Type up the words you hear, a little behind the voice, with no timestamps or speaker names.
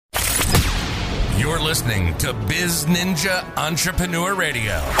You're listening to Biz Ninja Entrepreneur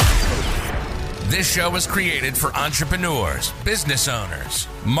Radio. This show is created for entrepreneurs, business owners,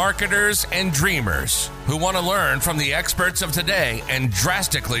 marketers, and dreamers who want to learn from the experts of today and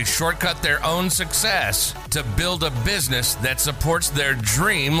drastically shortcut their own success to build a business that supports their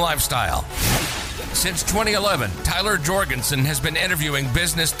dream lifestyle. Since 2011, Tyler Jorgensen has been interviewing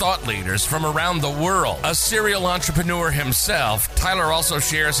business thought leaders from around the world. A serial entrepreneur himself, Tyler also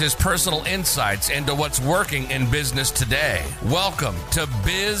shares his personal insights into what's working in business today. Welcome to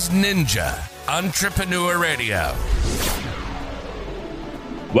Biz Ninja Entrepreneur Radio.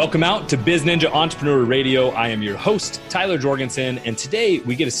 Welcome out to Biz Ninja Entrepreneur Radio. I am your host, Tyler Jorgensen, and today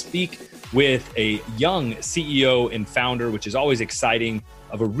we get to speak with a young CEO and founder, which is always exciting,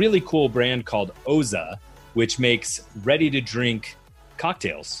 of a really cool brand called Oza, which makes ready-to-drink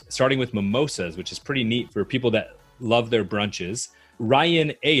cocktails, starting with mimosas, which is pretty neat for people that love their brunches.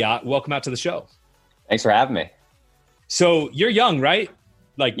 Ryan Ayotte, welcome out to the show. Thanks for having me. So you're young, right?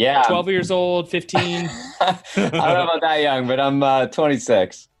 Like 12 years old, 15? I don't know about that young, but I'm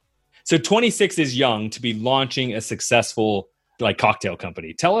 26. So 26 is young to be launching a successful cocktail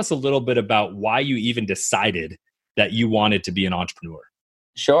company. Tell us a little bit about why you even decided that you wanted to be an entrepreneur.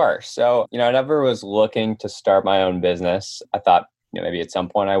 Sure. So, I never was looking to start my own business. I thought, maybe at some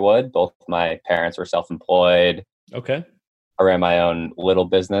point I would. Both my parents were self-employed. Okay. I ran my own little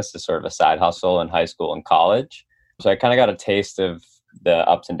business as sort of a side hustle in high school and college. So I kind of got a taste of the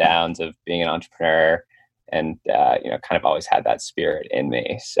ups and downs of being an entrepreneur and, kind of always had that spirit in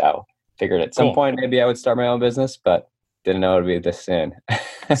me. So figured at some point maybe I would start my own business, but didn't know it would be this soon.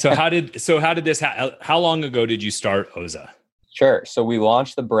 So how did this, how long ago did you start Oza? Sure. So we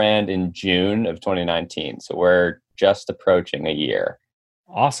launched the brand in June of 2019. So we're just approaching a year.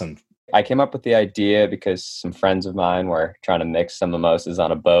 Awesome. I came up with the idea because some friends of mine were trying to mix some mimosas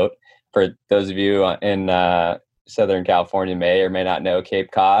on a boat. For those of you in Southern California may or may not know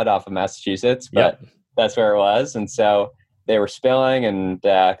Cape Cod off of Massachusetts, but That's where it was. And so they were spilling, and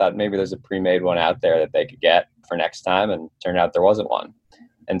I thought maybe there's a pre-made one out there that they could get for next time, and turned out there wasn't one.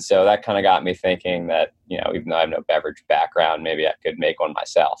 And so that kind of got me thinking that, even though I have no beverage background, maybe I could make one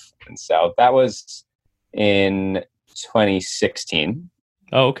myself. And so that was in 2016.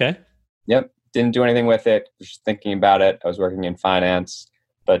 Oh, okay. Yep. Didn't do anything with it. Was just thinking about it. I was working in finance,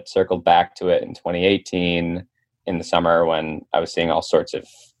 but circled back to it in 2018 in the summer when I was seeing all sorts of,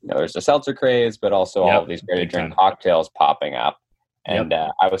 there's a seltzer craze, but also all of these ready to drink cocktails popping up. And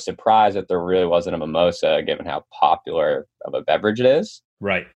I was surprised that there really wasn't a mimosa, given how popular of a beverage it is.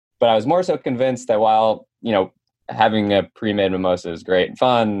 Right. But I was more so convinced that while, having a pre-made mimosa is great and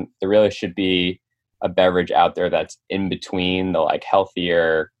fun, there really should be a beverage out there that's in between the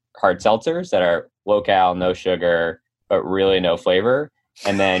healthier hard seltzers that are low cal, no sugar, but really no flavor.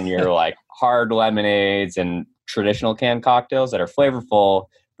 And then your hard lemonades and traditional canned cocktails that are flavorful,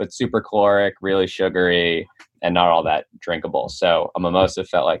 but super caloric, really sugary, and not all that drinkable. So a mimosa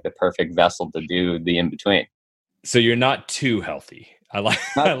felt like the perfect vessel to do the in-between. So you're not too healthy. I like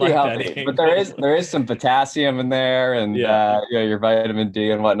healthy, that. But there is some potassium in there, and your vitamin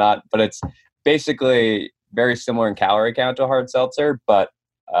D and whatnot. But it's basically very similar in calorie count to a hard seltzer, but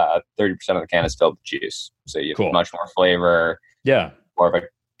 30% of the can is filled with juice. So you have much more flavor. Yeah, more of a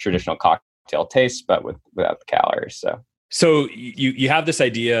traditional cocktail taste, but without the calories. So you have this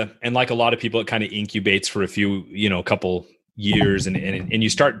idea, and like a lot of people, it kind of incubates for a couple years, and you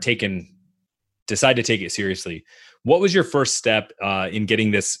decide to take it seriously. What was your first step in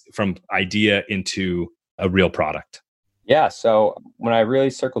getting this from idea into a real product? Yeah. So when I really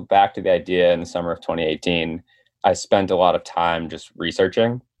circled back to the idea in the summer of 2018, I spent a lot of time just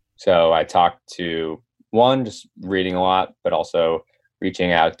researching. So I talked to just reading a lot, but also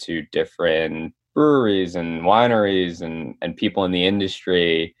reaching out to different breweries and wineries and people in the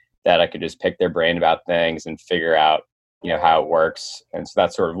industry that I could just pick their brain about things and figure out, how it works. And so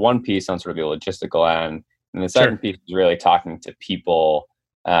that's sort of one piece on sort of the logistical end. And the second piece is really talking to people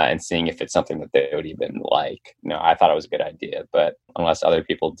and seeing if it's something that they would even like. I thought it was a good idea, but unless other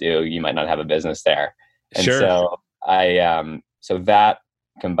people do, you might not have a business there. And so so that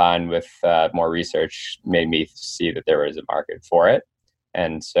combined with more research made me see that there was a market for it.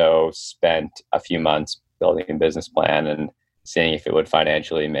 And so spent a few months building a business plan and seeing if it would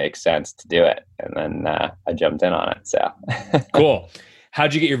financially make sense to do it. And then I jumped in on it. So cool.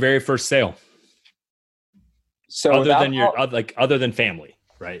 How'd you get your very first sale? So other than family,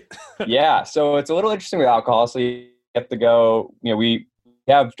 right? Yeah. So it's a little interesting with alcohol. So you have to go, we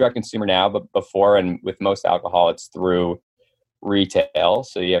have direct consumer now, but before, and with most alcohol, it's through retail.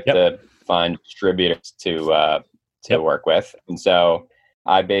 So you have to find distributors to work with. And so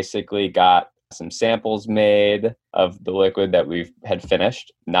I basically got some samples made of the liquid that we had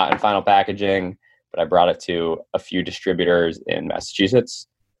finished, not in final packaging, but I brought it to a few distributors in Massachusetts.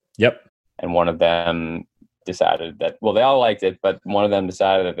 Yep. And one of them decided that, well, they all liked it, but one of them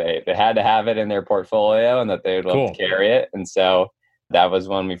decided that they had to have it in their portfolio and that they would love to carry it. And so that was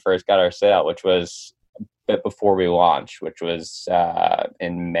when we first got our sale, which was a bit before we launched, which was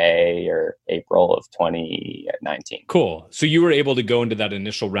in May or April of 2019. Cool. So you were able to go into that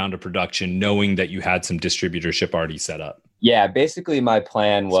initial round of production knowing that you had some distributorship already set up. Yeah, basically my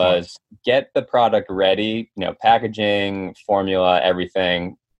plan was get the product ready, packaging, formula,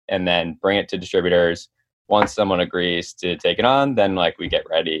 everything, and then bring it to distributors. Once someone agrees to take it on, then we get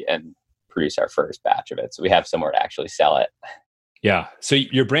ready and produce our first batch of it. So we have somewhere to actually sell it. Yeah. So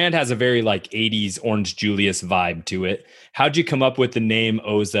your brand has a very 80s Orange Julius vibe to it. How'd you come up with the name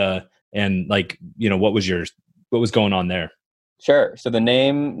Oza, and what was going on there? Sure. So the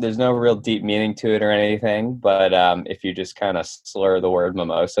name, there's no real deep meaning to it or anything, but if you just kind of slur the word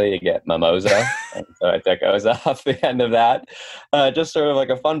mimosa, you get mimosa. And so I took Oza off the end of that. Just sort of like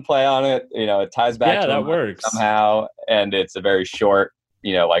a fun play on it. It ties back to that works somehow. And it's a very short,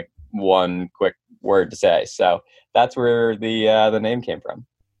 one quick word to say. So that's where the name came from.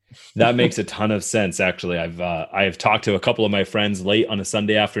 That makes a ton of sense. Actually, I've talked to a couple of my friends late on a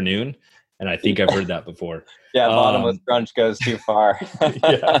Sunday afternoon, and I think I've heard that before. Yeah, bottomless brunch goes too far.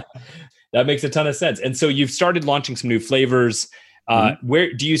 Yeah, that makes a ton of sense. And so you've started launching some new flavors.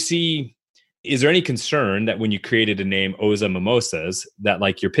 Where do you see? Is there any concern that when you created a name Oza Mimosas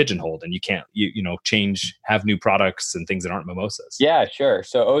that you're pigeonholed and you can't have new products and things that aren't mimosas? Yeah, sure.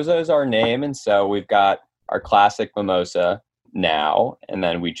 So Oza is our name, and so we've got our classic mimosa now, and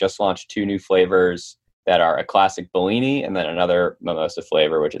then we just launched 2 new flavors that are a classic Bellini and then another mimosa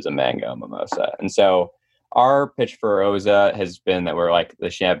flavor, which is a mango mimosa. And so our pitch for Oza has been that we're like the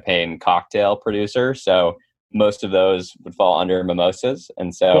champagne cocktail producer. So most of those would fall under mimosas.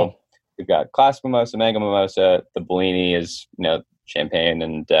 And so we've got classic mimosa, mango mimosa. The Bellini is, champagne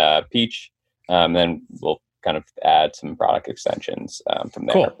and peach. Then we'll kind of add some product extensions from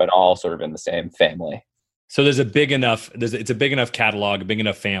there, but all sort of in the same family. So it's a big enough catalog, a big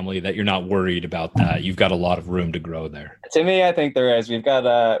enough family that you're not worried about that. You've got a lot of room to grow there. To me, I think there is. We've got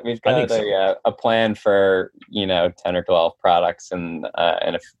a plan for 10 or 12 products in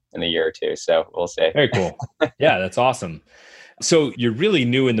a year or two. So we'll see. Very cool. Yeah, that's awesome. So you're really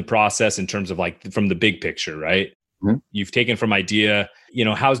new in the process in terms of from the big picture, right? Mm-hmm. You've taken from idea.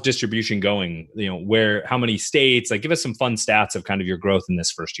 How's distribution going? How many states? Give us some fun stats of kind of your growth in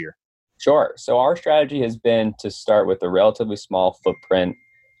this first year. Sure. So our strategy has been to start with a relatively small footprint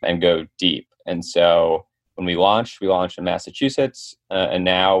and go deep. And so when we launched in Massachusetts, and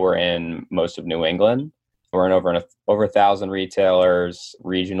now we're in most of New England. We're in over 1,000 retailers.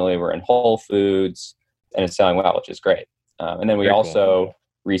 Regionally, we're in Whole Foods, and it's selling well, which is great. And then we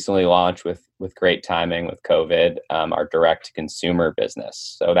recently launched with great timing with COVID, our direct-to-consumer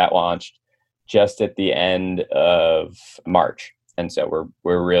business. So that launched just at the end of March. And so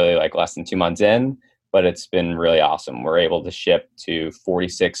we're really less than 2 months in, but it's been really awesome. We're able to ship to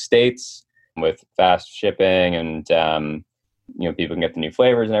 46 states with fast shipping, and people can get the new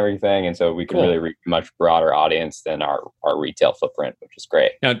flavors and everything. And so we can really reach a much broader audience than our retail footprint, which is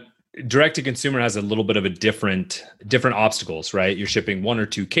great. Now, direct to consumer has a little bit of a different obstacles, right? You're shipping 1 or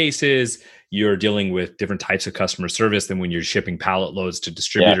 2 cases. You're dealing with different types of customer service than when you're shipping pallet loads to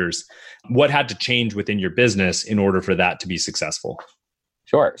distributors. Yeah. What had to change within your business in order for that to be successful?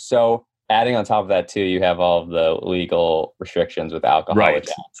 Sure. So adding on top of that too, you have all of the legal restrictions with alcohol, which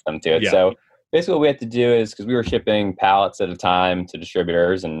adds them to it. Yeah. So basically what we had to do is, because we were shipping pallets at a time to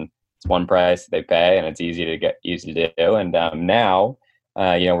distributors, and it's one price they pay, and it's easy to do. And now,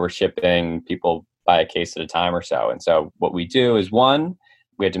 we're shipping people by a case at a time or so. And so what we do is, one,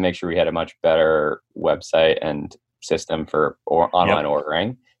 we had to make sure we had a much better website and system for online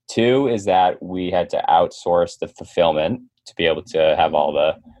ordering. 2 is that we had to outsource the fulfillment to be able to have all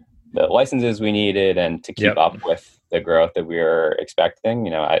the licenses we needed and to keep up with the growth that we were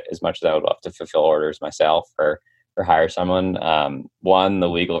expecting. As much as I would love to fulfill orders myself or hire someone, 1, the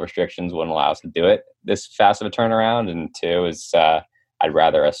legal restrictions wouldn't allow us to do it this fast of a turnaround. And 2 is I'd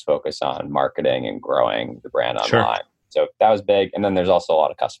rather us focus on marketing and growing the brand online. Sure. So that was big. And then there's also a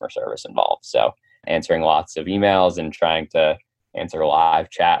lot of customer service involved. So answering lots of emails and trying to answer live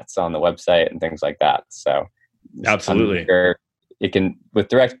chats on the website and things like that. So absolutely. It can, with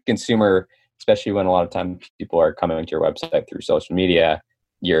direct consumer, especially when a lot of time people are coming to your website through social media,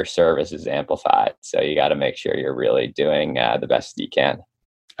 your service is amplified. So you got to make sure you're really doing the best you can.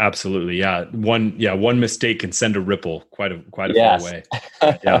 Absolutely. Yeah. One mistake can send a ripple quite a far away.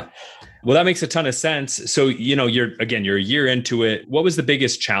 Yeah. Well, that makes a ton of sense. So, you're a year into it. What was the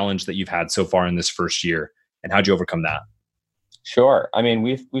biggest challenge that you've had so far in this first year, and how'd you overcome that? Sure. I mean,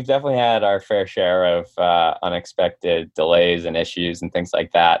 we've definitely had our fair share of unexpected delays and issues and things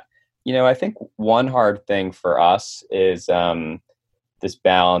like that. I think one hard thing for us is this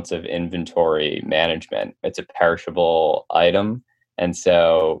balance of inventory management. It's a perishable item, and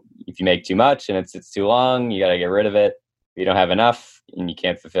so if you make too much and it sits too long, you got to get rid of it. If you don't have enough and you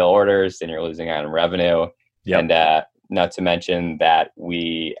can't fulfill orders, then you're losing out on revenue. Yep. And not to mention that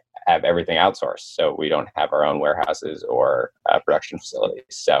we have everything outsourced. So we don't have our own warehouses or production facilities.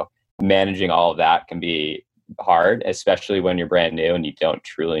 So managing all of that can be hard, especially when you're brand new and you don't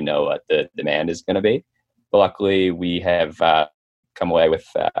truly know what the demand is going to be. But luckily, we have come away with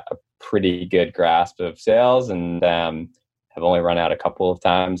a pretty good grasp of sales and have only run out a couple of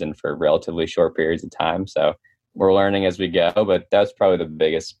times and for relatively short periods of time. So we're learning as we go, but that's probably the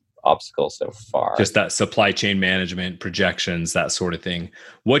biggest obstacle so far. Just that supply chain management, projections, that sort of thing.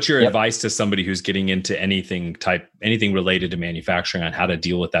 What's your advice to somebody who's getting into anything related to manufacturing on how to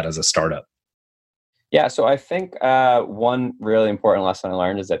deal with that as a startup? Yeah, so I think one really important lesson I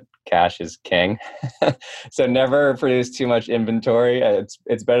learned is that cash is king. So never produce too much inventory.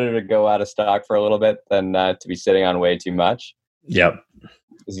 It's better to go out of stock for a little bit than to be sitting on way too much. Yep.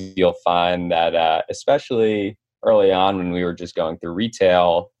 You'll find that especially early on when we were just going through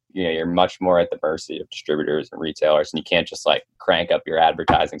retail, you're much more at the mercy of distributors and retailers, and you can't just like crank up your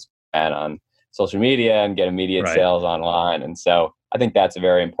advertising spend on social media and get immediate sales online. And so I think that's a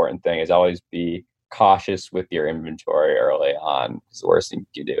very important thing, is always be cautious with your inventory early on, because the worst thing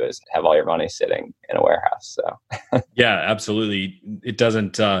you can do is have all your money sitting in a warehouse. So yeah, absolutely. It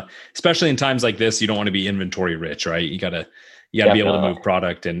doesn't, especially in times like this, you don't want to be inventory rich, right? You gotta be able to move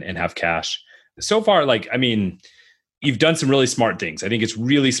product and have cash. So far, you've done some really smart things. I think it's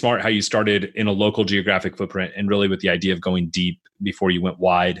really smart how you started in a local geographic footprint and really with the idea of going deep before you went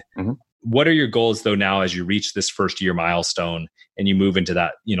wide. Mm-hmm. What are your goals though now as you reach this first year milestone and you move into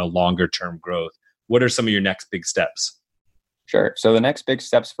that, longer term growth? What are some of your next big steps? Sure. So the next big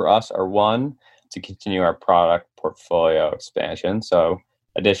steps for us are, one, to continue our product portfolio expansion. So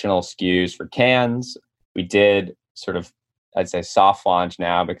additional SKUs for cans. We did sort of, I'd say, soft launch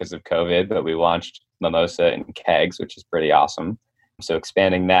now because of COVID, but we launched Mimosa in kegs, which is pretty awesome. So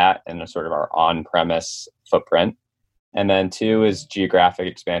expanding that and sort of our on-premise footprint. And then two is geographic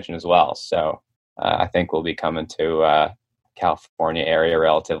expansion as well. So I think we'll be coming to California area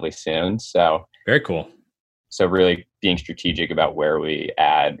relatively soon. So very cool. So really being strategic about where we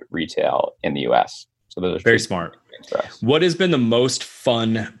add retail in the US. So those are very smart. For us. What has been the most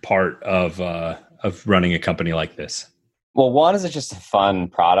fun part of running a company like this? Well, one is it's just a fun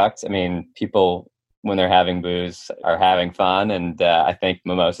product. I mean, people, when they're having booze, are having fun. And I think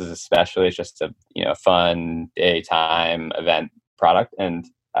mimosas especially is just a fun daytime event product. And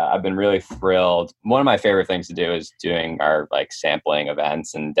I've been really thrilled. One of my favorite things to do is doing our sampling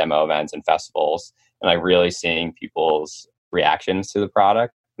events and demo events and festivals, and really seeing people's reactions to the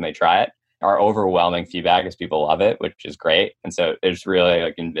product when they try it. Our overwhelming feedback is people love it, which is great. And so it's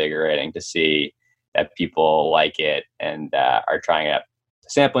really invigorating to see that people like it and are trying it out.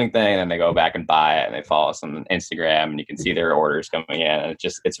 Sampling thing, and then they go back and buy it and they follow us on Instagram and you can see their orders coming in, and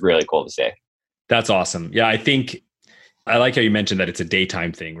it's really cool to see. That's awesome. Yeah, I think I like how you mentioned that it's a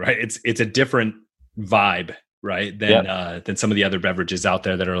daytime thing, right? It's a different vibe, right? Than some of the other beverages out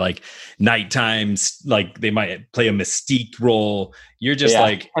there that are night times, they might play a mystique role. You're just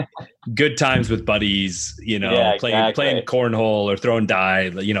good times with buddies, playing cornhole or throwing die.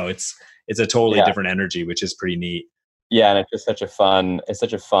 It's a totally different energy, which is pretty neat. Yeah, and it's just such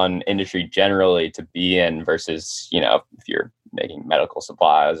a fun industry generally to be in versus, if you're making medical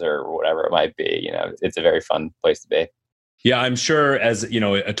supplies or whatever it might be, it's a very fun place to be. Yeah, I'm sure as, a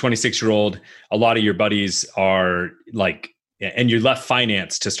 26-year-old, a lot of your buddies are and you left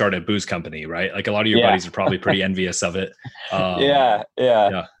finance to start a booze company, right? A lot of your buddies are probably pretty envious of it. Yeah.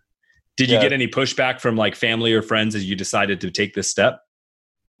 Did you get any pushback from family or friends as you decided to take this step?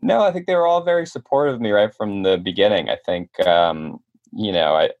 No, I think they were all very supportive of me right from the beginning. I think, I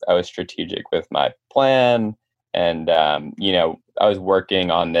was strategic with my plan, and, I was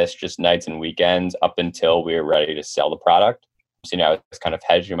working on this just nights and weekends up until we were ready to sell the product. So, I was kind of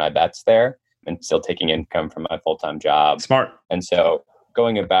hedging my bets there and still taking income from my full-time job. Smart. And so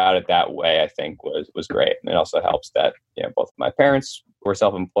going about it that way, I think was great. And it also helps that, both of my parents were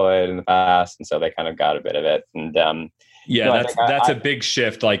self-employed in the past. And so they kind of got a bit of it. And, that's a big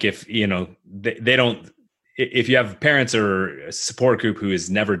shift. If, they don't, if you have parents or a support group who has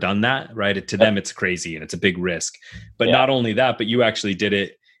never done that, right, to them, it's crazy and it's a big risk. But not only that, but you actually did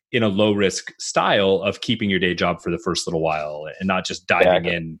it in a low risk style of keeping your day job for the first little while and not just diving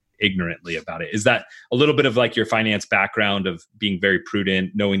in ignorantly about it. Is that a little bit of like your finance background of being very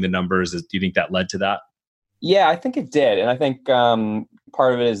prudent, knowing the numbers? Do you think that led to that? Yeah, I think it did. And I think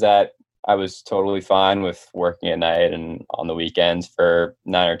part of it is that I was totally fine with working at night and on the weekends for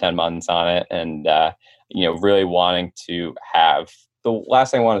 9 or 10 months on it. And, really wanting to have the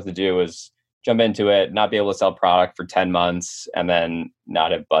last thing I wanted to do was jump into it, not be able to sell product for 10 months and then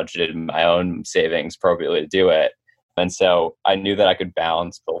not have budgeted my own savings appropriately to do it. And so I knew that I could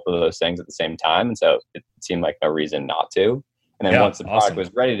balance both of those things at the same time. And so it seemed like no reason not to. And then once the product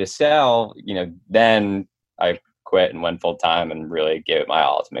was ready to sell, then I quit and went full time and really gave it my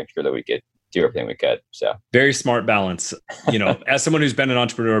all to make sure that we could do everything we could. So very smart balance. As someone who's been an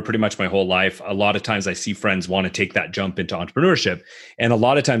entrepreneur pretty much my whole life, a lot of times I see friends want to take that jump into entrepreneurship. And a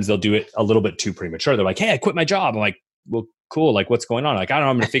lot of times they'll do it a little bit too premature. They're like, hey, I quit my job. I'm like, well, cool. Like, what's going on? Like, I don't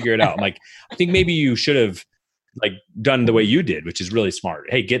know. I'm going to figure it out. I'm like, I think maybe you should have like done the way you did, which is really smart.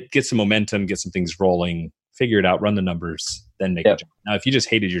 Hey, get some momentum, get some things rolling, figure it out, run the numbers, then make a jump. Now, if you just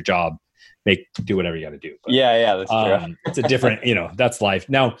hated your job, do whatever you got to do. But, that's true. It's a different, that's life.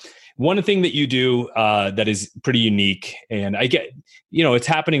 Now, one thing that you do that is pretty unique, and I get, it's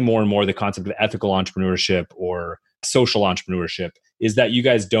happening more and more, the concept of ethical entrepreneurship or social entrepreneurship, is that you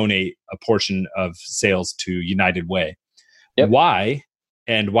guys donate a portion of sales to United Way. Yep. Why?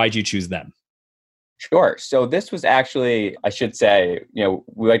 And why'd you choose them? Sure. So this was actually, I should say,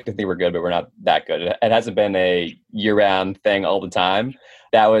 we like to think we're good, but we're not that good. It hasn't been a year-round thing all the time.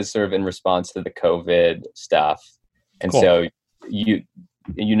 That was sort of in response to the COVID stuff. And so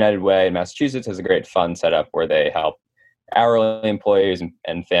United Way in Massachusetts has a great fund set up where they help hourly employees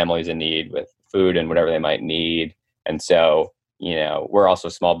and families in need with food and whatever they might need. And so, we're also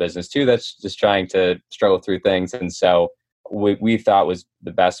a small business too that's just trying to struggle through things. And so we thought was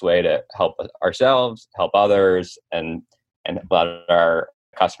the best way to help ourselves, help others, and let our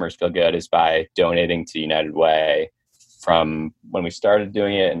customers feel good is by donating to United Way. From when we started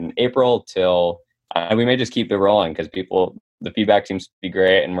doing it in April till we may just keep it rolling because the feedback seems to be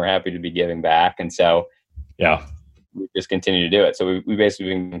great and we're happy to be giving back. And so, we just continue to do it. So we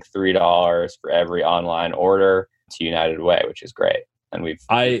basically been giving $3 for every online order to United Way, which is great. And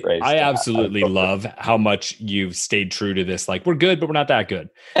I absolutely love how much you've stayed true to this. Like, we're good, but we're not that good,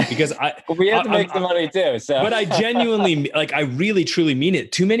 because we have to make some money too. So, but I genuinely, I really truly mean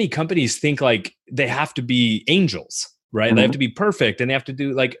it. Too many companies think like they have to be angels, right? Mm-hmm. They have to be perfect, and they have to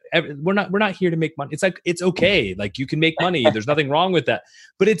do we're not here to make money. It's like, it's okay. Like, you can make money. There's nothing wrong with that.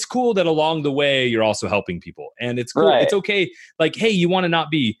 But it's cool that along the way you're also helping people, and it's cool. Right. It's okay. Like, hey, you want to not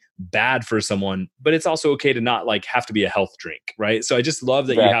be bad for someone, but it's also okay to not have to be a health drink, right? So I just love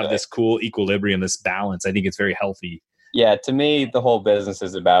that you have this cool equilibrium, this balance. I think it's very healthy. Yeah, to me, the whole business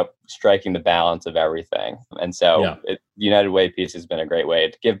is about striking the balance of everything. And so the United Way piece has been a great way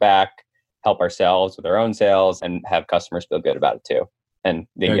to give back, help ourselves with our own sales, and have customers feel good about it too. And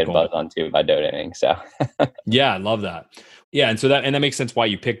they can get a buzz on too by donating. So yeah, I love that. Yeah. And so that makes sense why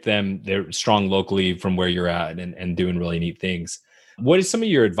you picked them. They're strong locally from where you're at and doing really neat things. What is some of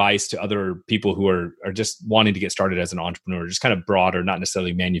your advice to other people who are just wanting to get started as an entrepreneur, just kind of broader, not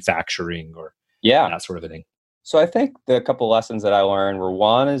necessarily manufacturing or that sort of a thing? So I think the couple lessons that I learned were,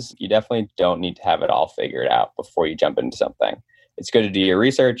 one is you definitely don't need to have it all figured out before you jump into something. It's good to do your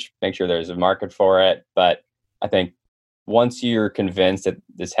research, make sure there's a market for it. But I think once you're convinced that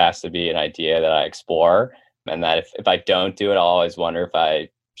this has to be an idea that I explore, and that if I don't do it, I'll always wonder if I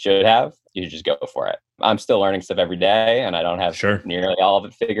should have, you just go for it. I'm still learning stuff every day, and I don't have nearly all of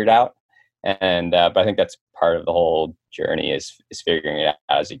it figured out. And but I think that's part of the whole journey is figuring it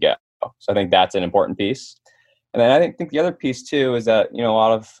out as you go. So I think that's an important piece. And then I think the other piece too is that, a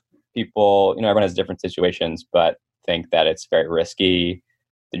lot of people, everyone has different situations, but think that it's very risky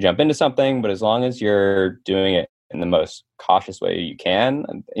to jump into something. But as long as you're doing it in the most cautious way you can,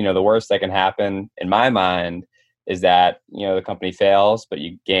 the worst that can happen in my mind is that, the company fails, but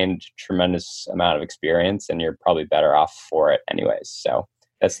you gained tremendous amount of experience and you're probably better off for it anyways. So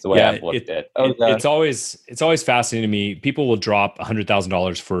that's the way I've looked at it. It's always fascinating to me. People will drop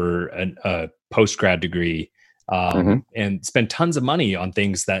 $100,000 for a post-grad degree and spend tons of money on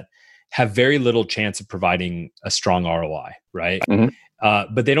things that have very little chance of providing a strong ROI, right?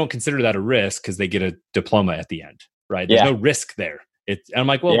 Mm-hmm. But they don't consider that a risk because they get a diploma at the end, right? There's no risk there. And I'm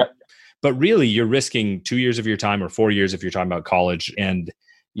like, well, but really you're risking 2 years of your time or 4 years if you're talking about college, and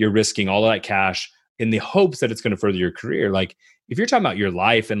you're risking all of that cash in the hopes that it's going to further your career. Like, if you're talking about your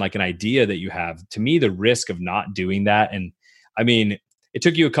life and like an idea that you have, to me, the risk of not doing that, and I mean, it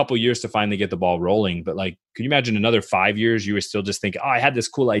took you a couple years to finally get the ball rolling. But like, could you imagine another 5 years, you were still just thinking, oh, I had this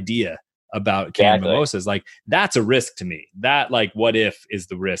cool idea about canned mimosas. Like that's a risk to me. That like, what if is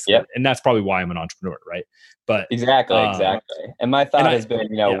the risk. Yep. And that's probably why I'm an entrepreneur. Right. But exactly. And my thought has been,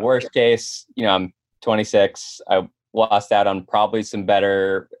 worst case, I'm 26. I lost out on probably some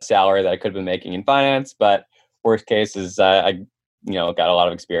better salary that I could have been making in finance, but worst case is I got a lot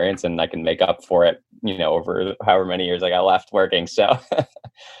of experience and I can make up for it, over however many years I got left working. So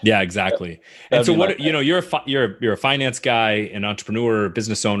yeah, exactly. And so what, you're a finance guy, an entrepreneur,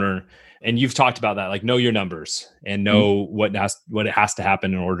 business owner, and you've talked about that, like know your numbers and know what it has to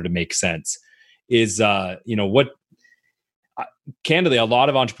happen in order to make sense is, candidly, a lot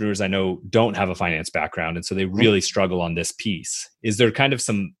of entrepreneurs I know don't have a finance background. And so they really struggle on this piece. Is there kind of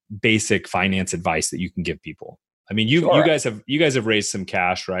some basic finance advice that you can give people? I mean, you guys have raised some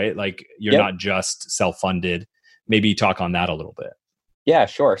cash, right? Like you're not just self-funded. Maybe talk on that a little bit. Yeah,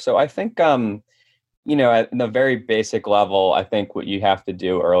 sure. So I think, at the very basic level, I think what you have to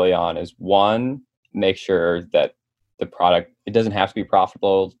do early on is one, make sure that the product, it doesn't have to be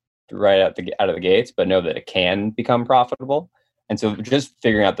profitable right out of the gates, but know that it can become profitable. And so just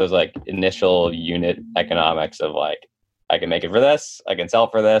figuring out those like initial unit economics of like, I can make it for this, I can sell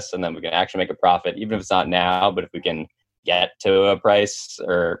it for this, and then we can actually make a profit, even if it's not now, but if we can get to a price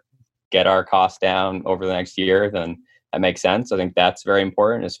or get our costs down over the next year, then that makes sense. I think that's very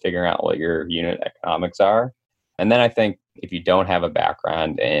important, is figuring out what your unit economics are. And then I think if you don't have a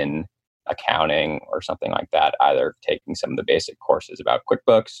background in accounting or something like that, either taking some of the basic courses about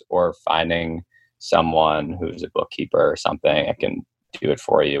QuickBooks or finding someone who's a bookkeeper or something that can do it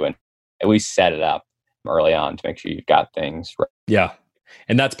for you and at least set it up early on to make sure you've got things right. Yeah.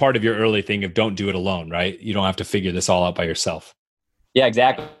 And that's part of your early thing of don't do it alone, right? You don't have to figure this all out by yourself. Yeah,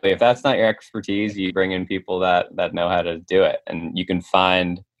 exactly. If that's not your expertise, you bring in people that know how to do it. And you can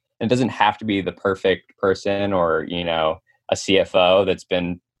find, it doesn't have to be the perfect person or, a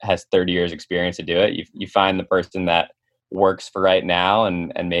CFO has 30 years experience to do it. You find the person that works for right now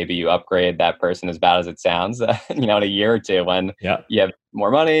and maybe you upgrade that person, as bad as it sounds, in a year or two when you have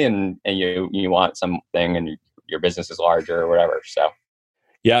more money and you want something and your business is larger or whatever. So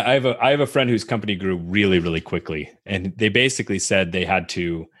yeah, I have a friend whose company grew really, really quickly, and they basically said they had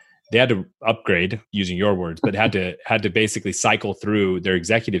to upgrade, using your words, but had to basically cycle through their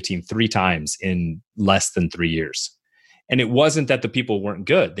executive team 3 times in less than 3 years. And it wasn't that the people weren't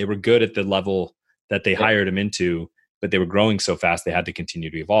good; they were good at the level that they hired them into, but they were growing so fast they had to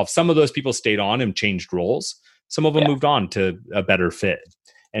continue to evolve. Some of those people stayed on and changed roles. Some of them moved on to a better fit.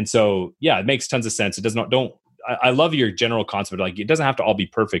 And so, yeah, it makes tons of sense. It I love your general concept. Like, it doesn't have to all be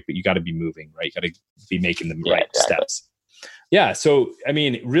perfect, but you got to be moving, right? You got to be making the right steps. Yeah. So, I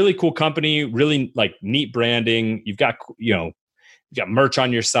mean, really cool company, really like neat branding. You've got, you've got merch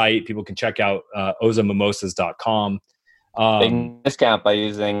on your site. People can check out ozamimosas.com. Big discount by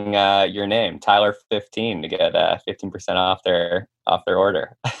using your name, Tyler15, to get 15% off their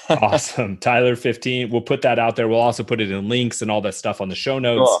order. Awesome. Tyler15. We'll put that out there. We'll also put it in links and all that stuff on the show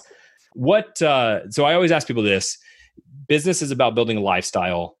notes. Cool. So I always ask people this: business is about building a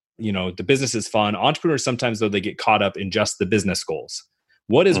lifestyle. The business is fun. Entrepreneurs sometimes, though, they get caught up in just the business goals.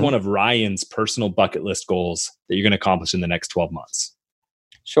 What is one of Ryan's personal bucket list goals that you're going to accomplish in the next 12 months?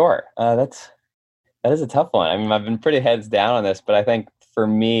 Sure. That is a tough one. I mean, I've been pretty heads down on this, but I think for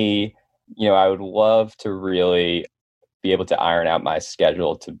me, I would love to really be able to iron out my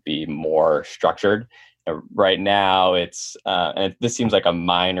schedule to be more structured. Right now, it's and this seems like a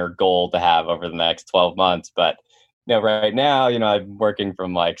minor goal to have over the next 12 months, but right now, I'm working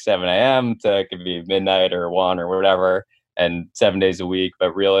from like 7 a.m. to it could be midnight or 1 or whatever, and 7 days a week.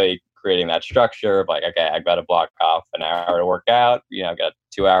 But really creating that structure of like, okay, I've got to block off an hour to work out. I've got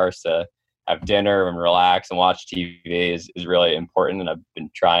 2 hours to have dinner and relax and watch TV is really important, and I've been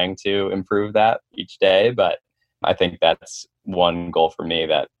trying to improve that each day. But I think that's one goal for me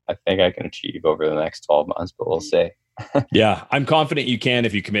that I think I can achieve over the next 12 months, but we'll see. Yeah, I'm confident you can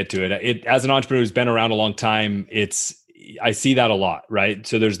if you commit to it. As an entrepreneur who's been around a long time, I see that a lot, right?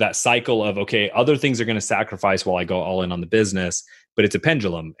 So there's that cycle of, okay, other things are going to sacrifice while I go all in on the business, but it's a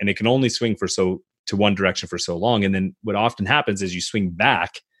pendulum and it can only swing to one direction for so long. And then what often happens is you swing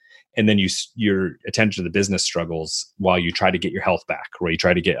back and then your attention to the business struggles while you try to get your health back, or you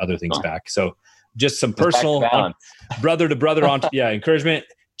try to get other things back. So just some personal brother to brother encouragement.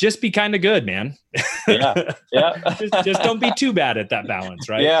 Just be kind of good, man. Yeah. just don't be too bad at that balance,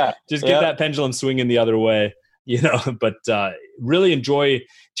 right? Yeah. Just get that pendulum swinging the other way, but really enjoy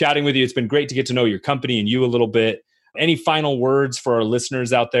chatting with you. It's been great to get to know your company and you a little bit. Any final words for our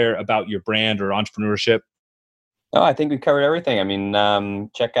listeners out there about your brand or entrepreneurship? Oh, I think we covered everything. I mean,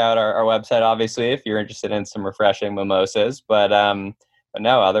 check out our website, obviously, if you're interested in some refreshing mimosas. But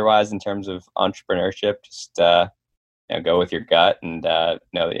no, otherwise, in terms of entrepreneurship, just go with your gut and know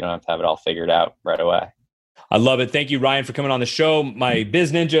that you don't have to have it all figured out right away. I love it. Thank you, Ryan, for coming on the show. My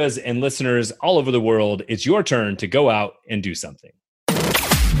Biz Ninjas and listeners all over the world, it's your turn to go out and do something.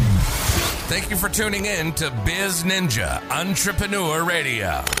 Thank you for tuning in to Biz Ninja Entrepreneur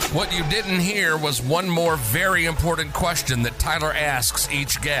Radio. What you didn't hear was one more very important question that Tyler asks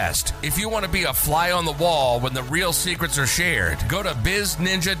each guest. If you want to be a fly on the wall when the real secrets are shared, go to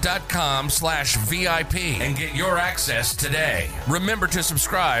bizninja.com/VIP and get your access today. Remember to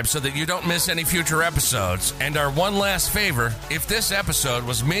subscribe so that you don't miss any future episodes. And our one last favor, if this episode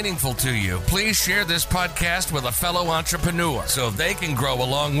was meaningful to you, please share this podcast with a fellow entrepreneur so they can grow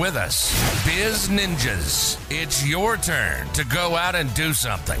along with us. Biz Ninjas, it's your turn to go out and do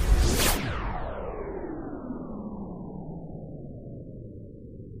something.